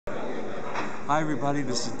Hi everybody,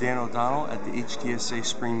 this is Dan O'Donnell at the HDSA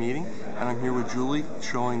Spring Meeting, and I'm here with Julie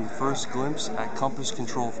showing the first glimpse at Compass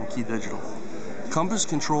Control from Key Digital. Compass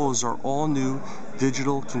Control is our all-new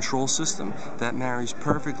digital control system that marries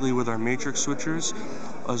perfectly with our matrix switchers,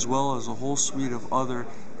 as well as a whole suite of other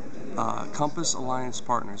Compass Alliance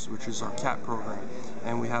partners, which is our CAP program.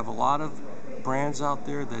 And we have a lot of brands out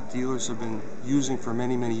there that dealers have been using for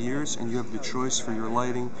many years, and you have the choice for your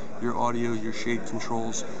lighting, your audio, your shade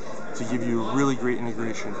controls to give you a really great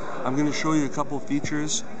integration. I'm going to show you a couple of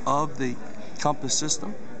features of the Compass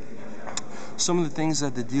system. Some of the things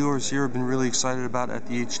that the dealers here have been really excited about at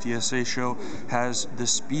the HDSA show has the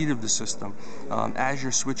speed of the system. As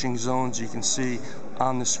you're switching zones, you can see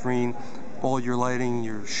on the screen all your lighting,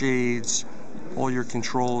 your shades, all your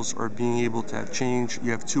controls are being able to have change.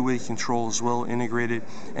 You have two-way control as well integrated,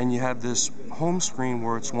 and you have this home screen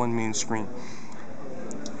where it's one main screen.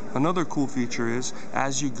 Another cool feature is,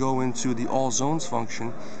 as you go into the all zones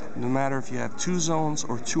function, no matter if you have 2 zones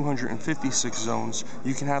or 256 zones,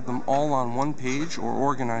 you can have them all on one page or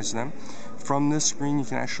organize them. From this screen, you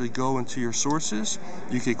can actually go into your sources.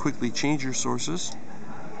 You can quickly change your sources.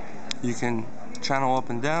 You can channel up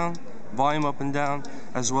and down, volume up and down,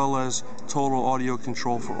 as well as total audio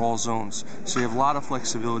control for all zones. So you have a lot of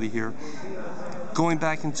flexibility here. Going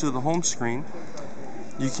back into the home screen,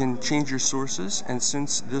 you can change your sources, and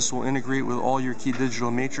since this will integrate with all your Key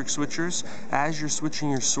Digital matrix switchers, as you're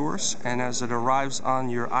switching your source and as it arrives on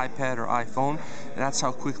your iPad or iPhone, that's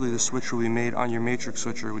how quickly the switch will be made on your matrix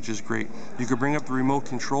switcher, which is great. You can bring up the remote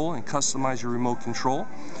control and customize your remote control.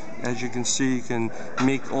 As you can see, you can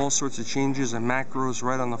make all sorts of changes and macros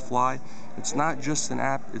right on the fly. It's not just an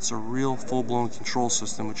app, it's a real full-blown control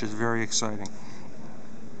system, which is very exciting.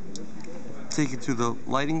 Take it to the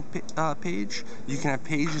lighting page. You can have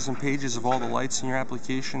pages and pages of all the lights in your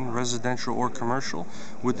application, residential or commercial.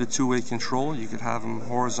 With the two-way control, you could have them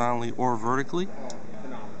horizontally or vertically.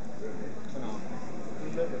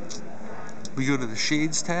 We go to the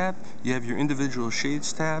Shades tab. You have your individual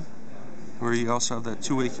Shades tab, where you also have that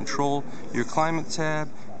two-way control. Your Climate tab,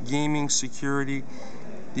 Gaming, Security.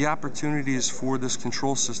 The opportunities for this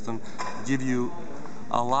control system give you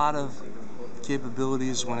a lot of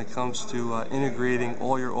capabilities when it comes to integrating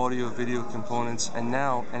all your audio video components, and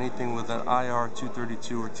now anything with an IR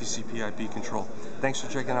 232 or TCP/IP control. Thanks for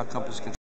checking out Compass Control.